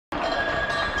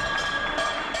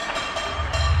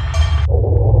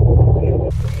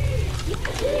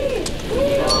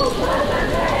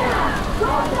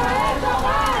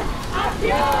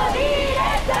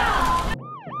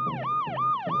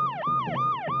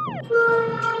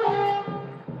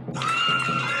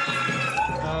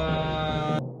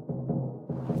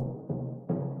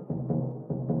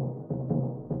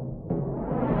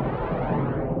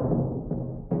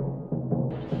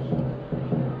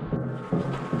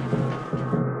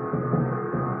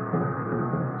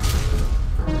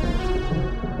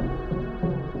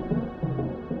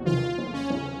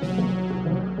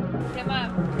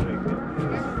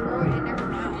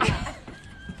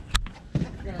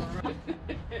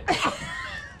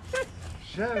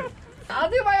Shannon. I'll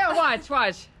do my own.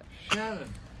 Watch. Shannon.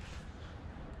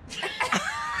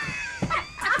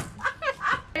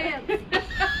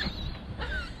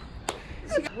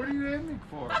 What are you aiming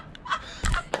for?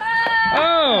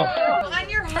 Oh! On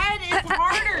your head is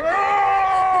harder.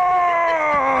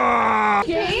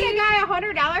 You paid a guy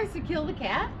 $100 to kill the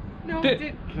cat? No,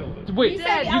 Wait,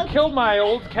 you killed my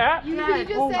old cat? You just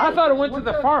said, I thought it went to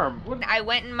the farm. I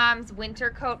went in Mom's winter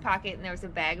coat pocket and there was a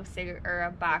bag of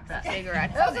a box of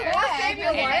cigarettes. That was a save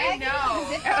your life?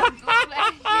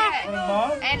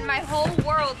 No. And my whole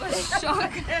world was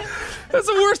shook. That's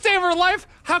the worst day of her life.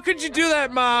 How could you do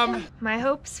that, Mom? My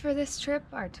hopes for this trip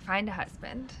are to find a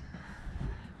husband.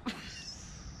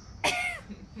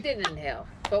 Didn't inhale.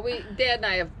 But Dad and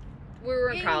I we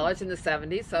were in college in the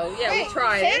 70s, so yeah, we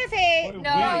tried Santa Fe. it. No.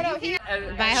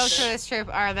 My hopes for this trip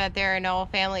are that there are no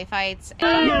family fights.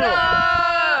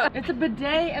 No! It's a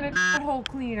bidet and a hole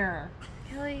cleaner.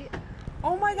 Kelly.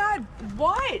 Oh my God,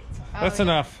 what? That's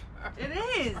enough. It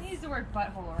is. I use the word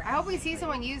butthole around. I hope we see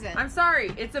someone use it. I'm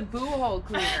sorry, it's a boo hole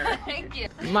cleaner. Thank you.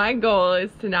 My goal is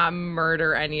to not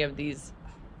murder any of these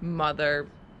mother.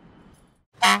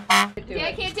 Yeah,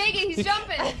 I can't take it. He's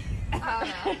jumping.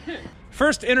 Oh no.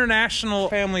 First international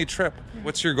family trip.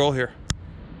 What's your goal here?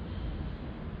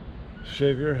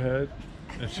 Shave your head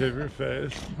and shave your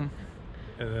face.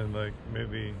 And then like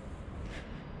maybe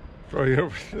throw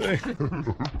you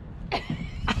everything.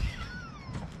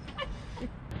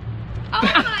 Oh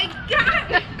my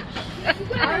God!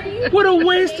 What a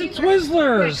waste of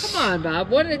Twizzlers! Come on, Bob.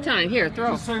 One at a time. Here,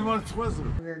 throw. Just so you want to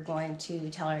Twizzler. We're going to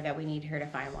tell her that we need her to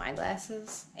find wine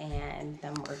glasses, and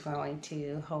then we're going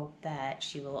to hope that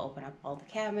she will open up all the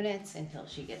cabinets until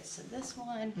she gets to this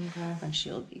one, and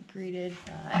she'll be greeted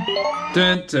by...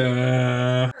 Dun,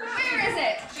 dun. Where is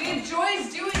it? She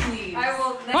enjoys doing these. I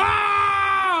will never...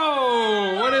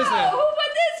 Oh! What is it? Who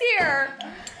put this here?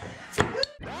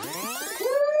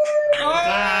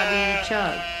 Bobby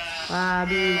Chug.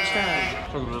 Bobby Chug.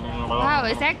 Wow,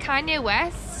 is that Kanye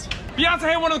West? Beyonce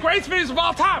had one of the greatest videos of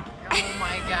all time! Oh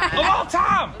my God. Of all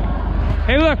time!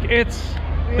 Hey look, it's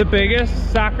the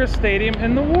biggest soccer stadium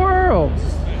in the world.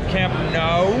 Camp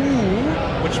Nou,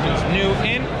 which means new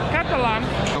in Catalan.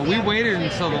 We waited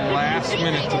until the last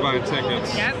minute to buy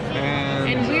tickets. Yep.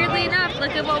 And weirdly enough,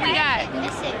 look at what we got.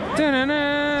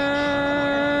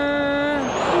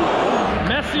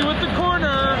 Messi with the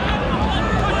corner.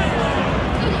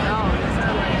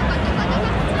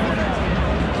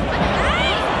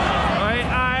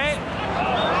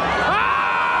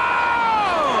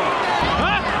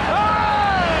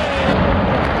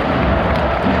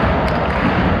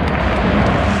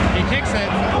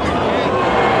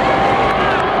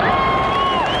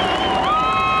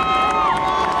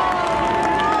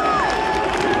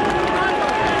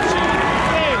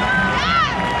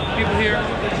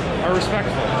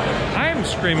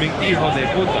 Screaming hijo de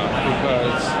puta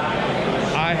because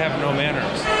I have no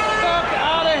manners. Fuck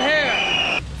out of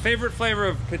here! Favorite flavor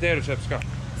of potato chips? Go.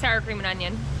 Sour cream and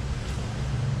onion.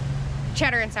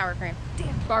 Cheddar and sour cream.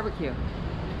 Damn. Barbecue.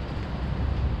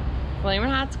 Flamin'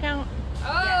 Hots count?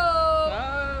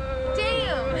 Oh!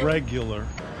 Damn! Regular.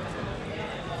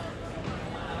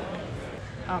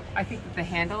 I think that the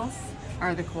handles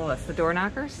are the coolest. The door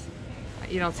knockers.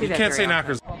 You don't see that. You can't say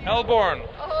knockers. Hellborn.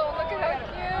 Oh, look at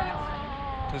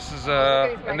how This is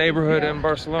a neighborhood in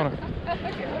Barcelona.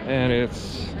 And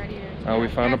it's, we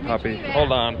found a puppy.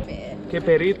 Hold on. Que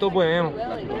perito bueno.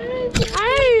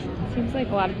 Hi! Seems like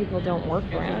a lot of people don't work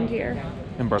around here.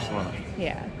 In Barcelona.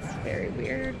 Yeah, it's very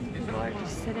weird. People are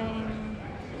just sitting,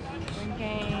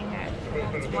 drinking at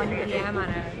 1 p.m. on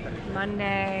a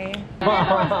Monday.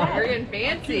 You're getting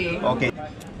fancy. Okay.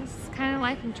 This is kind of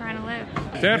life I'm trying to live.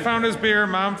 Dad found his beer,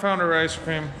 Mom found her ice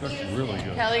cream. That's really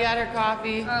good. Kelly got her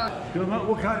coffee.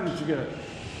 What kind did you get?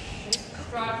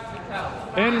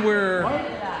 And we're...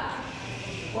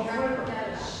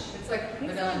 It's like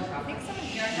vanilla and chocolate.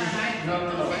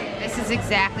 This is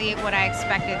exactly what I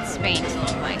expected Spain to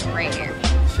look like, right here.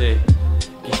 Sí.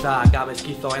 Quizá acabe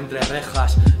esquizo entre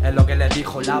rejas, es lo que le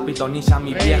dijo la pitonisa a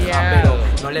mi vieja, pero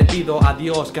no le pido a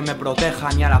Dios que me proteja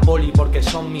ni a la poli porque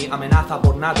son mi amenaza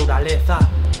por naturaleza.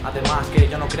 Además que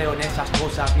yo no creo en esas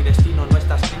cosas, mi destino no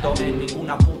está escrito en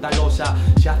ninguna puta losa.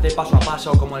 Se hace paso a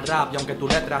paso como el rap y aunque tu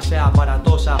letra sea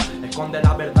aparatosa, esconde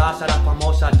la verdad a las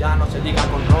famosas, ya no se diga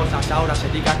con rosas, ahora se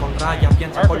diga con rayas.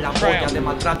 Piensa con la polla, te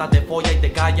maltrata, te folla y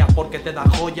te callas porque te da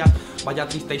joyas. Vaya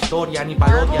triste historia, ni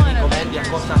parodia ni comedia,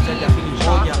 cosas serias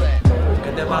gilipollas.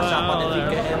 ¿Qué te pasa para decir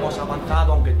que hemos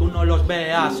avanzado? Aunque tú no los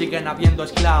veas, siguen habiendo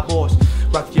esclavos.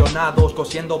 coaccionados,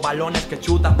 cosiendo balones que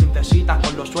chutas, princesitas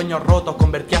con los sueños rotos,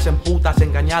 convertías en putas,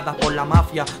 engañadas por la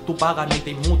mafia. Tú pagas ni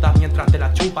te inmutas mientras te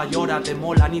la chupa, llora, te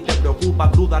mola, ni te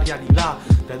preocupa, cruda realidad.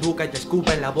 Te educa y te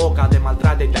escupe en la boca, te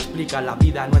maltrata y te explica, la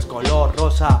vida no es color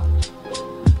rosa.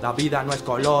 La vida no es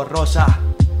color rosa.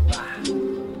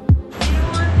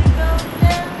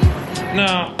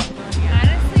 No.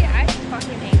 Honestly, I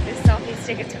fucking hate this selfie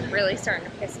stick. It's really starting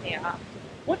to piss me off.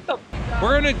 What the?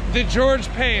 We're in the George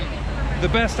Payne, the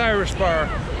best Irish bar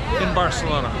in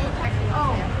Barcelona.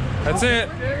 That's it.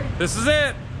 This is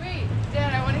it. Wait,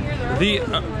 Dad, I want to hear the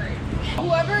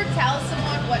Whoever tells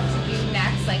someone what to do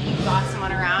next, like you boss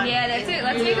someone around. Yeah, that's it.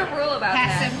 Let's make a rule about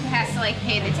that. Has to like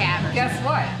pay the tab. Or Guess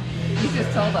what? You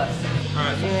just told us. All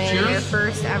right. Doing your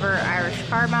first ever Irish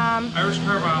car bomb. Irish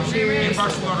car bomb in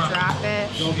Barcelona. Drop it.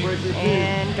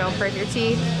 And don't break your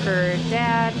teeth for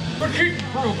Dad.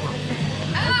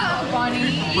 Oh,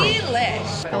 funny.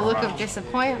 Delish. A look of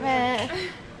disappointment.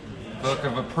 Look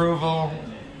of approval.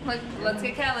 Let's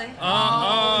get Kelly.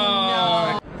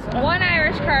 Oh. One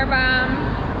Irish car bomb.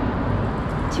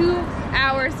 2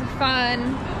 hours of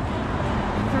fun.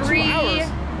 3 2 hours?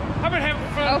 I've been having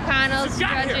fun. O'Connells since I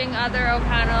got judging here. other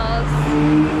O'Connells.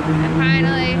 And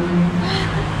finally,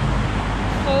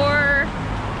 4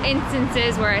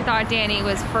 instances where I thought Danny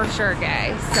was for sure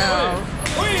gay. So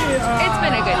it's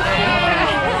been a good day.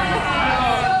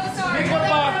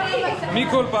 Mi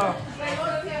culpa.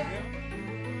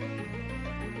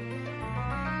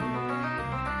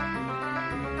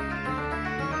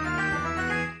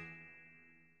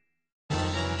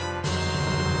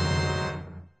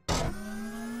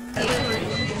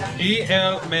 Y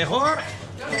el mejor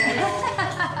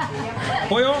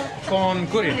pollo con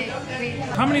curry.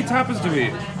 How many tapas do we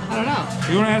eat? I don't know.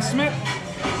 You want to estimate?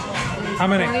 How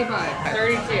many? 25,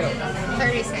 32.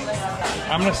 36.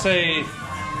 I'm gonna say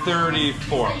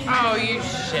 34. Oh, you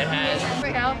shithead.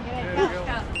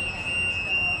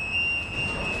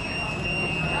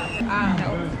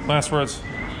 Last words.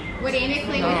 Would Amy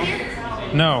play with you?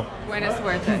 No. When it's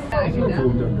worth it.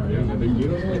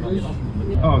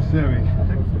 Oh, Sammy.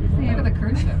 Look at the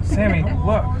cruise ship. Sammy,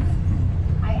 look.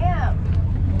 I am.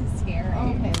 Scary.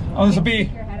 Okay. Oh, there's a bee.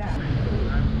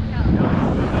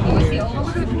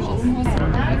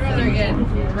 I'd rather get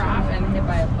dropped and hit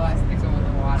by a bus than go in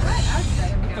the water.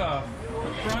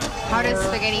 How does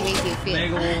spaghetti make you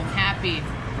feel? Happy.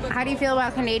 How do you feel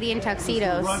about Canadian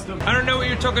tuxedos? I don't know what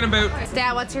you're talking about.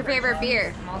 Dad, what's your favorite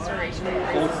beer? Older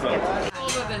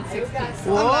than 16.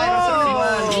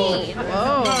 Whoa.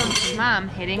 Mom,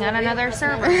 hitting on another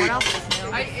server. What else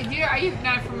is new? Are you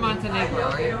not from Montenegro,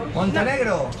 are you?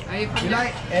 Montenegro. Are you from You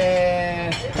like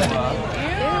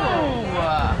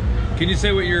Can you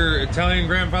say what your Italian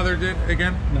grandfather did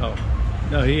again? No.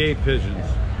 No, he ate pigeons.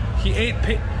 He ate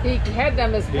He had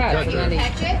them as pets. cut You and then he-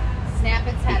 catch it, snap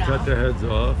its He head cut off. their heads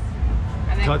off,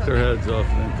 and then cut cook their it. heads off,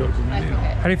 and then cook them in the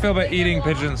oven. How do you feel about eating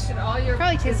pigeons?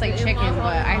 Probably tastes like chicken,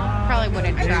 but I probably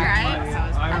wouldn't try it.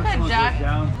 I've had duck.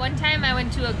 One time I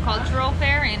went to a cultural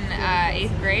fair in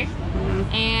 8th grade,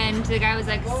 and the guy was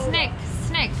like, snake,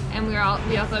 snake, and we all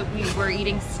thought we were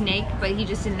eating snake, but he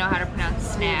just didn't know how to pronounce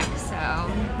snack, so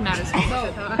not as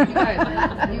good.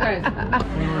 You guys,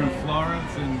 We were in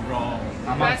Florence and Rome.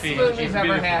 best food we've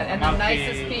ever had, and the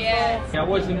nicest people. I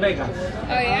was in Vegas. Oh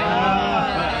yeah.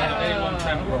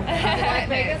 You like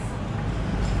Vegas?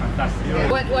 Fantastic.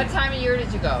 What time of year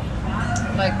did you go?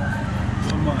 Like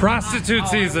Prostitute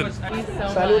season. Salute.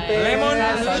 Salute.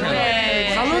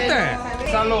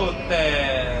 Salute.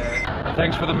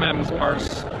 Thanks for the memes, Barca.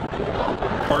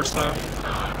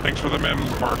 Thanks for the memes,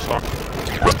 Barca.